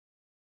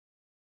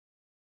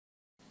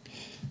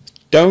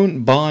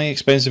Don't buy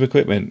expensive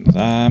equipment.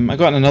 I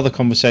got in another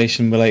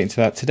conversation relating to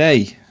that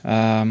today,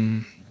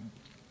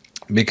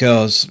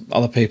 because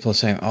other people are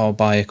saying, "Oh,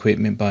 buy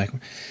equipment, buy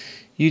equipment."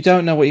 You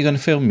don't know what you're going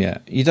to film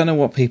yet. You don't know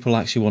what people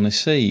actually want to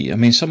see. I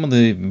mean, some of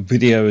the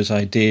videos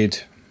I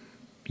did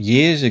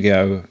years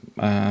ago,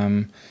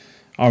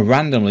 I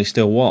randomly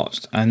still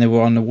watched, and they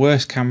were on the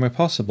worst camera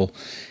possible.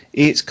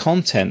 It's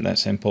content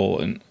that's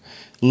important.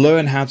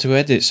 Learn how to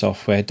edit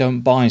software.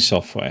 Don't buy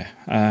software.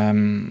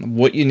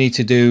 What you need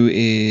to do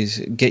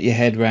is get your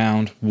head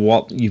around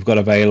what you've got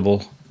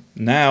available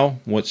now,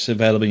 what's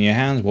available in your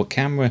hands, what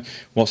camera,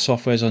 what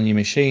software's on your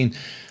machine.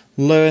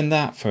 Learn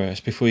that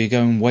first before you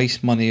go and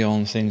waste money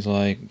on things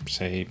like,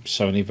 say,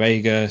 Sony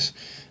Vegas,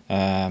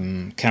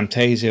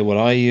 Camtasia, what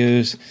I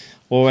use,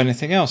 or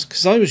anything else.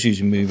 Because I was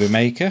using Movie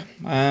Maker,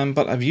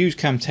 but I've used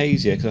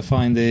Camtasia because I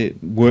find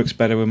it works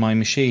better with my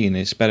machine.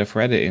 It's better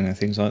for editing and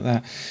things like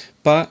that.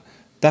 But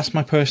that's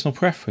my personal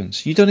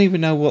preference. You don't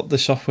even know what the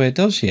software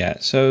does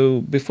yet.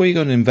 So before you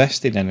go and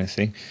invest in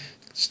anything,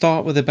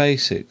 start with the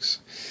basics.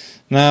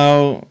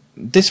 Now,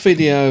 this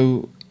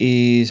video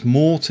is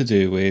more to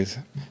do with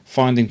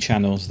finding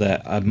channels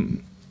that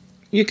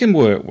you can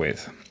work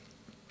with.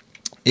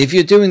 If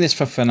you're doing this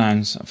for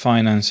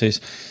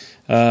finances,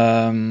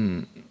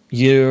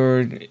 you're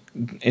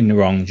in the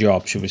wrong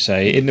job, should we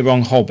say, in the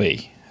wrong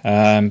hobby.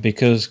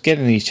 Because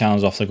getting these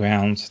channels off the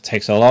ground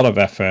takes a lot of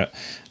effort,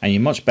 and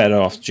you're much better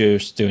off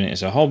just doing it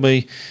as a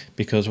hobby,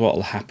 because what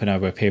will happen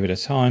over a period of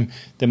time,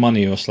 the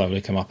money will slowly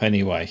come up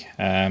anyway.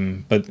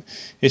 But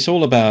it's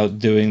all about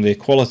doing the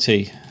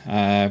quality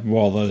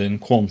rather than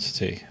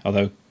quantity,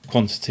 although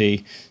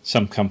quantity,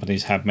 some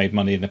companies have made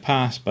money in the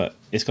past, but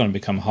it's going to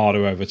become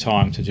harder over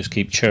time to just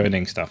keep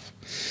churning stuff.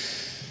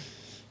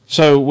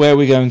 So where are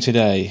we going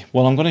today?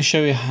 Well, I'm going to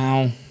show you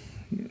how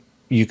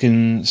you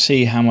can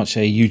see how much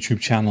a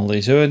YouTube channel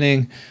is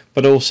earning,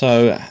 but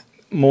also,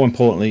 more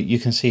importantly, you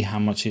can see how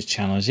much its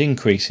channel is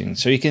increasing.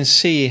 So you can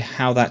see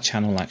how that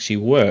channel actually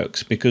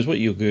works, because what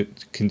you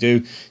can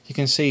do, you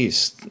can see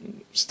it's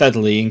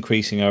steadily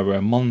increasing over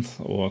a month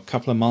or a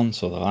couple of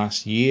months or the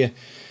last year,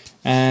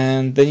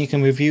 and then you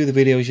can review the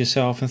videos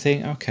yourself and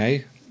think,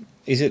 okay,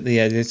 is it the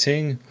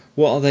editing?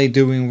 What are they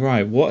doing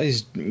right? What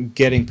is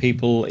getting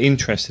people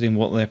interested in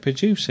what they're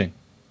producing?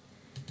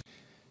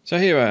 So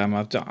here I am.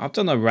 I've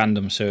done a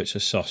random search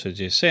of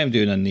sausages. Say I'm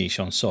doing a niche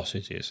on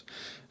sausages.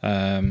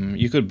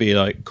 You could be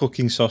like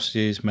cooking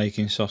sausages,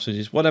 making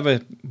sausages,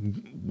 whatever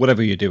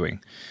you're doing.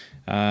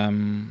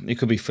 It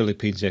could be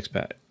Philippines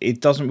expat.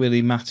 It doesn't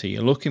really matter.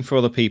 You're looking for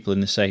other people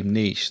in the same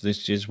niche.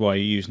 This is why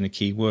you're using the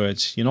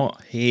keywords. You're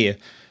not here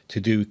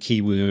to do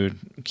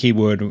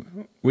keyword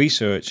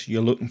research.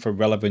 You're looking for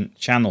relevant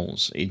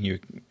channels in your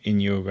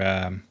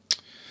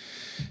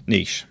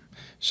niche.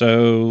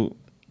 So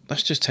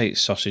let's just take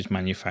sausage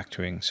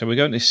manufacturing. So we're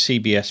going to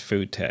CBS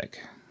Food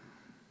Tech.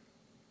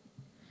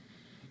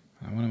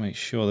 I want to make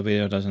sure the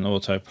video doesn't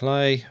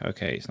autoplay.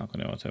 Okay, it's not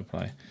going to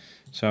autoplay.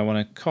 So I want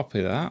to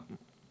copy that.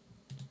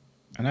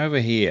 And over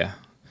here,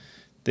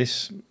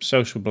 this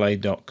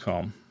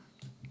socialblade.com,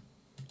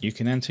 you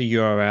can enter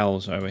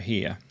URLs over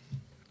here.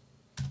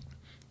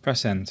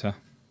 Press enter.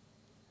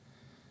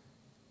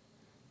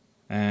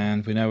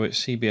 And we know it's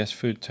CBS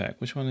Food Tech.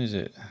 Which one is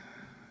it?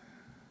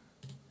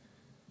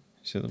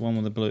 So the one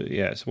with the blue,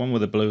 yeah, it's the one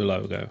with the blue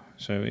logo.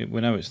 So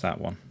we know it's that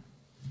one.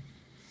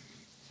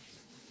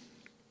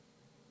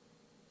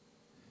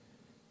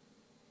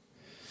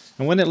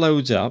 And when it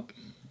loads up,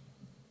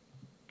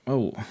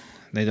 oh,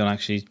 they don't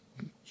actually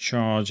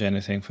charge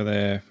anything for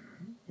their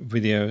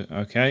video.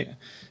 Okay,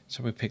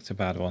 so we picked a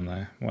bad one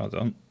there. Well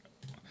done.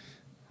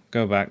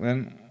 Go back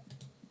then.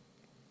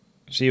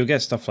 So you'll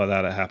get stuff like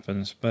that. It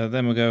happens, but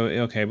then we'll go.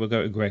 Okay, we'll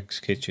go to Greg's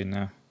Kitchen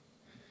now.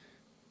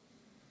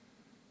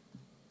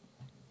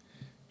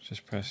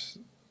 Just press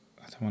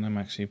the one I'm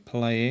actually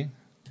playing.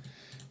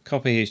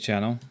 Copy his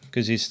channel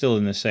because he's still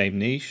in the same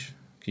niche.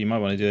 You might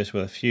want to do this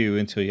with a few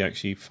until you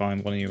actually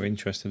find one you're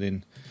interested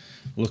in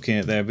looking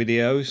at their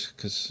videos,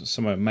 because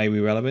some of it may be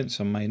relevant,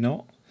 some may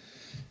not.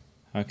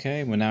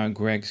 Okay, we're now at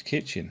Greg's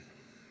Kitchen.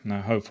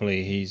 Now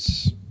hopefully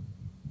he's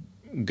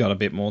got a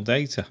bit more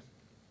data.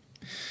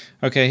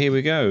 Okay, here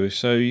we go.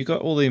 So you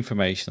got all the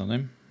information on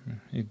him.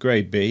 His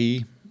grade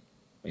B,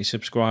 his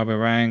subscriber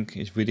rank,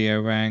 his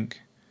video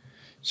rank,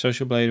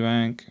 Social Blade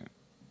rank.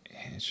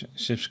 His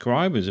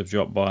subscribers have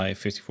dropped by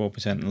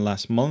 54% in the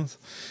last month.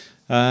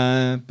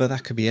 But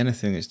that could be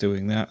anything that's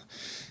doing that.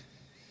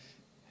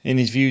 And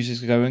his views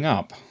is going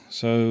up.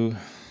 So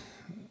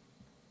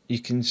you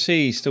can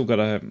see he's still got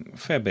a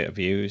fair bit of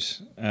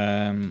views.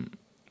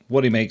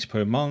 What he makes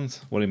per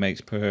month, what he makes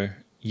per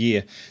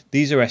year.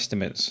 These are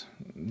estimates.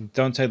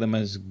 Don't take them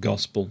as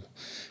gospel.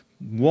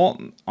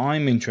 What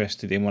I'm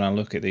interested in when I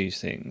look at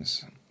these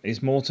things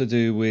is more to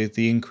do with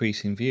the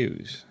increase in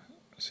views.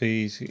 So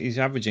he's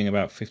averaging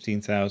about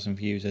 15,000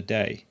 views a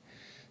day.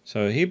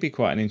 So he'd be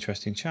quite an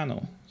interesting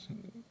channel.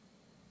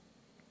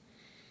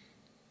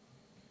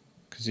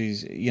 Because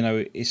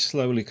he's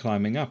slowly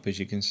climbing up, as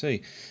you can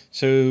see.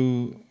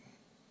 So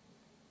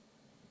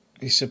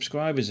his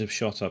subscribers have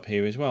shot up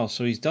here as well.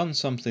 So he's done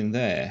something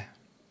there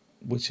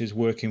which is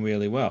working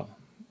really well.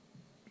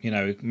 You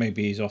know,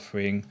 maybe he's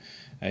offering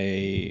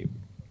a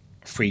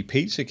free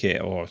pizza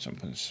kit or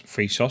something,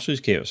 free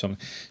sausage kit or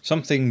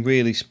something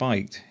really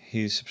spiked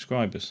his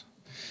subscribers.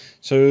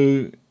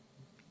 So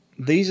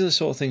these are the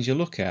sort of things you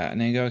look at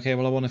and then you go, okay,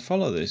 well, I want to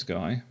follow this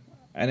guy,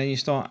 and then you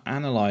start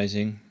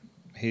analysing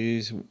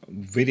his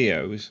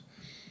videos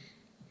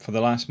for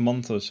the last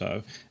month or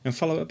so and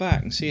follow it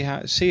back and see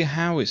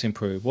how it's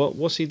improved.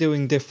 What's he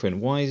doing different?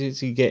 Why is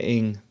he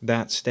getting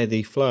that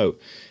steady flow?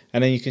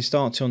 And then you can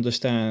start to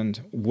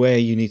understand where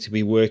you need to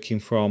be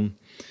working from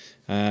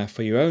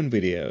for your own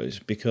videos,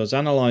 because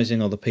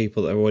analysing other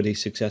people that are already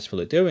successful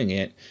at doing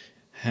it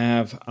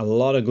have a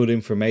lot of good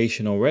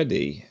information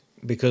already,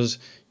 because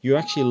you're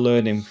actually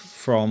learning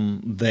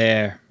from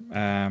their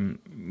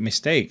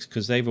mistakes,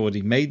 because they've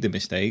already made the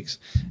mistakes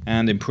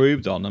and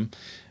improved on them,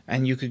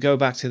 and you could go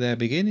back to their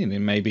beginning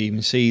and maybe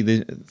even see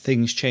the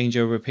things change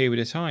over a period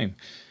of time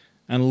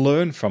and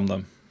learn from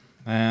them.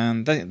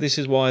 And this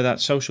is why that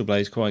Social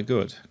Blade is quite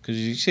good, because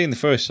you see in the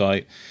first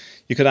site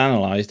you could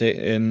analyse it,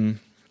 and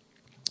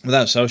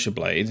without Social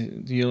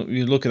Blade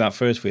you look at that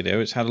first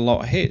video, it's had a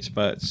lot of hits,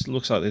 but it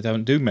looks like they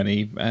don't do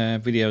many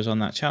videos on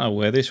that channel,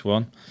 where this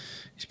one,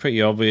 it's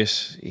pretty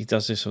obvious he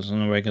does this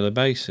on a regular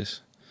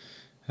basis.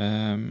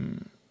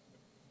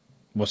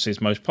 What's his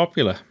most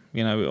popular?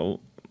 You know,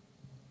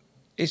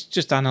 it's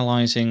just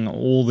analysing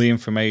all the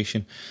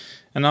information,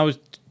 and I would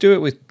do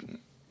it with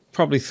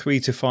probably 3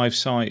 to 5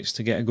 sites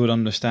to get a good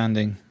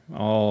understanding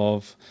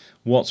of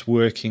what's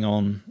working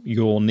on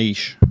your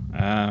niche,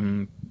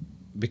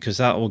 because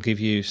that will give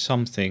you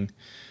something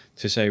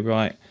to say,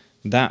 right,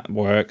 that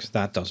works,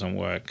 that doesn't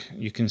work.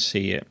 You can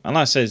see it. And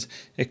that says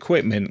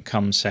equipment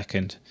comes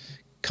second,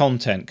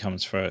 content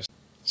comes first.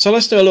 So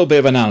let's do a little bit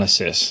of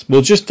analysis.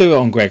 We'll just do it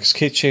on Greg's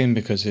Kitchen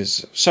because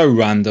it's so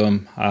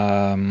random.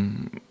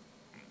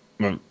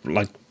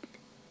 Like,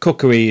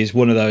 cookery is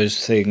one of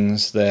those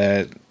things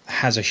that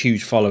has a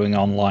huge following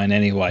online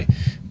anyway,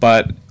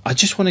 but I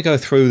just want to go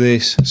through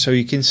this so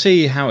you can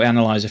see how to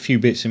analyse a few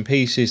bits and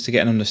pieces to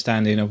get an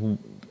understanding of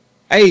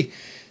A,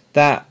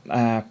 that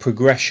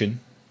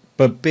progression,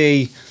 but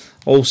B,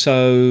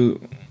 also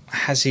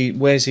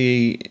where's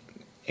he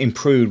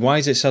improved? Why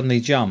has it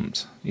suddenly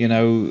jumped? You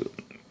know,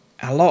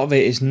 a lot of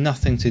it is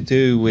nothing to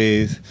do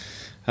with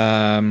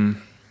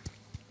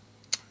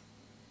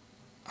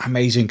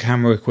amazing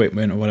camera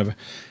equipment or whatever.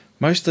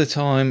 Most of the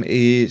time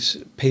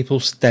is people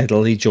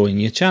steadily join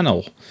your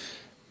channel.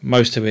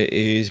 Most of it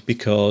is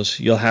because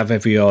you'll have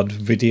every odd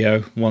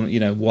video, one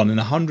in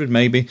 100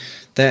 maybe,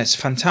 that's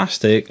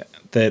fantastic,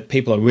 that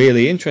people are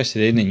really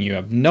interested in, and you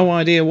have no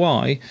idea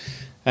why,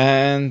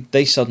 and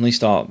they suddenly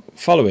start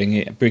following.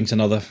 It brings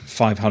another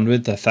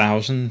 500,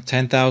 1,000,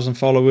 10,000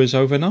 followers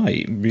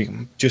overnight,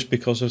 just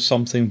because of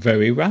something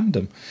very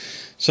random.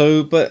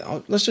 So,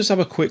 but let's just have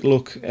a quick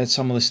look at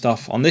some of the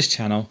stuff on this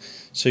channel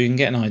so you can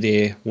get an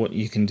idea what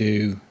you can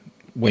do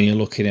when you're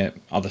looking at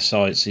other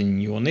sites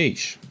in your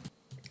niche.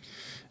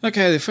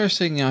 Okay, the first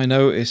thing I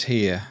notice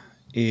here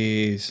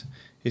is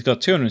he's got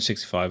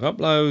 265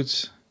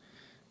 uploads,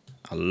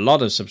 a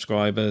lot of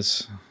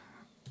subscribers,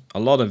 a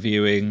lot of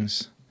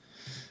viewings,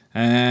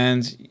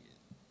 and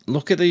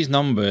look at these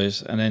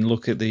numbers and then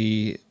look at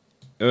the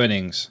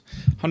earnings.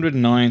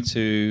 109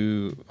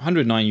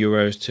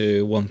 euros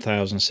to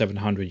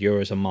 1,700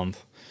 euros a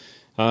month.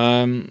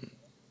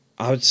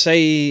 I would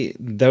say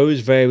those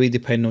vary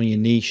depending on your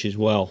niche as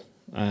well.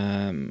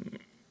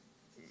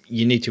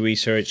 You need to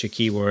research your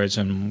keywords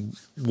and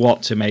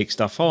what to make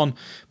stuff on,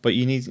 but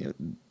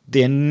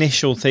the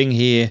initial thing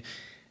here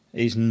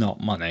is not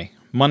money.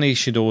 Money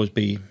should always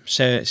be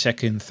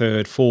second,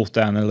 third, fourth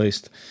down the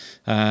list.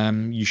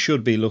 You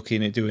should be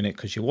looking at doing it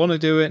because you want to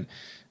do it,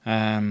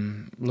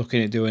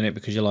 looking at doing it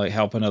because you like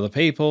helping other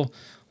people,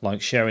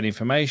 like sharing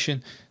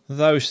information.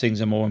 Those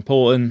things are more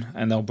important,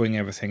 and they'll bring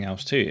everything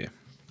else to you.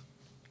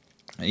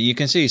 You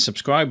can see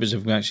subscribers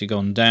have actually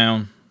gone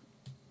down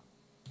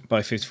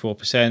by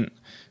 54%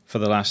 for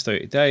the last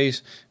 30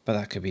 days, but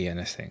that could be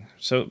anything.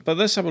 But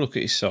let's have a look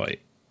at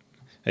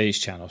his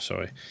channel,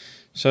 sorry.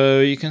 So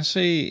you can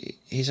see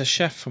he's a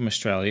chef from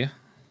Australia.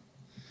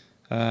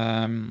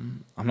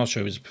 I'm not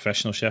sure if he's a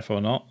professional chef or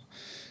not,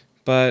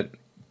 but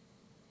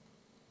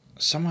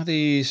some of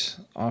these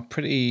are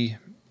pretty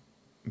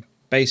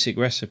basic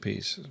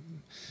recipes.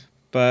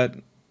 But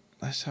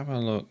let's have a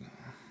look.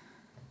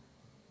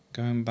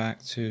 Going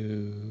back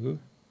to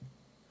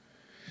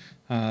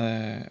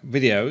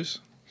videos,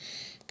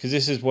 because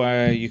this is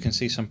where you can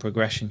see some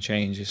progression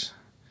changes.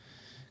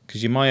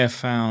 Because you might have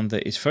found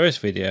that his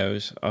first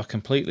videos are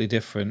completely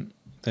different.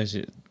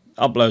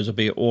 Uploads will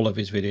be all of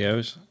his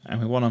videos, and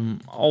we want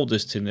them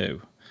oldest to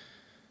new.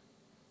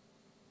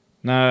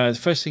 Now, the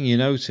first thing you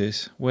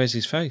notice, where's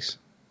his face?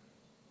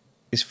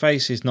 His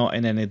face is not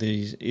in any of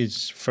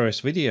his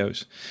first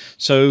videos.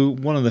 So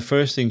one of the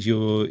first things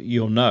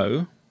you'll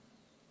know,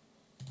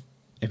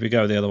 if we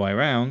go the other way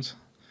around,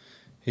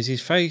 is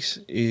his face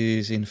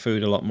is in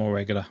food a lot more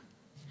regular.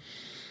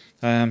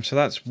 So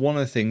that's one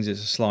of the things.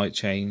 It's a slight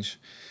change,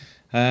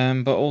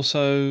 but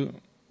also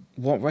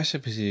what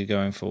recipes are you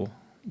going for?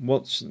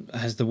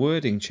 Has the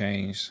wording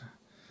changed?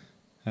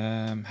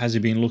 Has he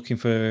been looking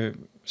for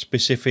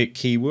specific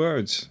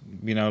keywords?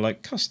 You know,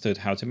 like custard,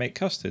 how to make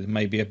custard,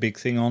 maybe a big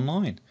thing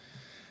online.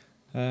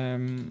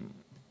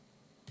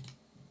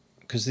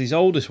 Because these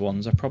oldest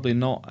ones are probably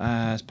not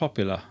as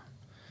popular.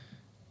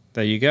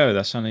 There you go.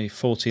 That's only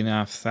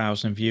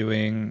 14,500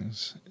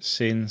 viewings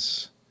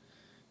since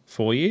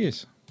 4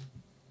 years.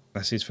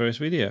 That's his first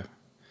video.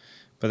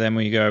 But then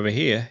when you go over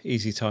here,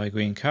 Easy Thai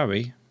Green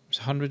Curry, it's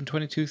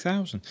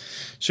 122,000.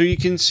 So you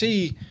can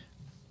see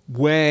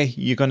where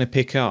you're going to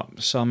pick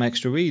up some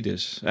extra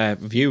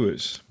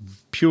viewers,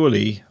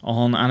 purely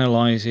on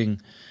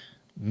analysing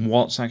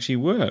what's actually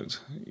worked.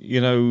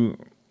 You know,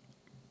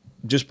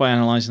 just by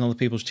analysing other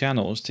people's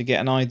channels to get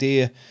an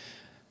idea,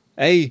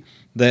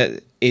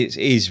 that it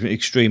is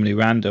extremely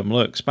random.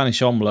 Look,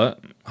 Spanish omelette,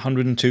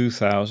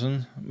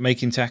 102,000,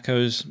 making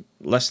tacos,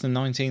 less than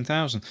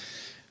 19,000.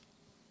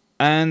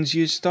 And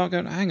you start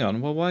going, hang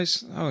on, well, why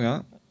is,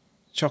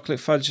 chocolate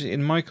fudge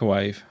in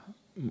microwave?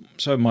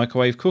 So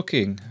microwave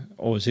cooking,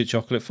 or is it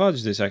chocolate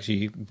fudge that's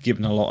actually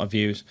given a lot of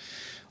views?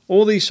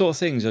 All these sort of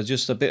things are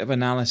just a bit of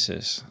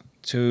analysis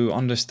to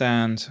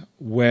understand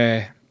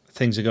where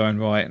things are going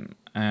right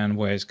and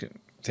where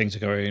things are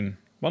going,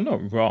 well,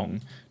 not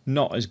wrong,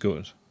 not as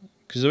good.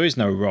 Because there is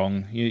no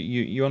wrong.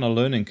 You're on a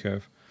learning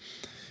curve.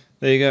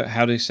 There you go.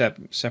 How to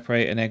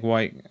separate an egg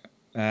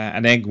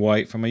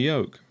white from a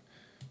yolk.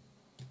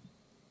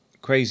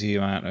 Crazy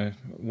amount of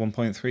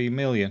 1.3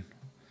 million.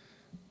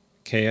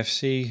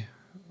 KFC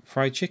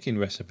fried chicken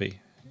recipe.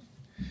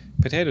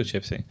 Potato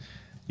chips thing.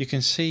 You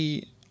can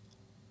see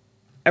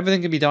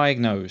everything can be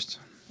diagnosed.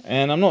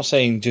 And I'm not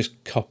saying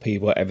just copy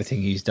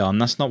everything he's done.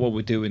 That's not what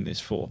we're doing this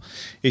for.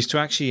 It's to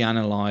actually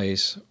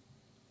analyse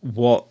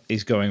what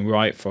is going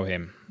right for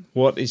him.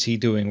 What is he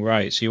doing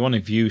right? So you want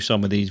to view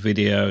some of these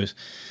videos,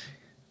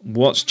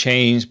 what's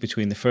changed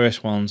between the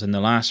first ones and the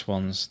last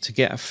ones, to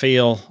get a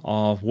feel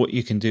of what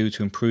you can do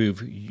to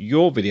improve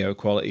your video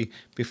quality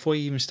before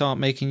you even start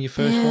making your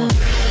first one.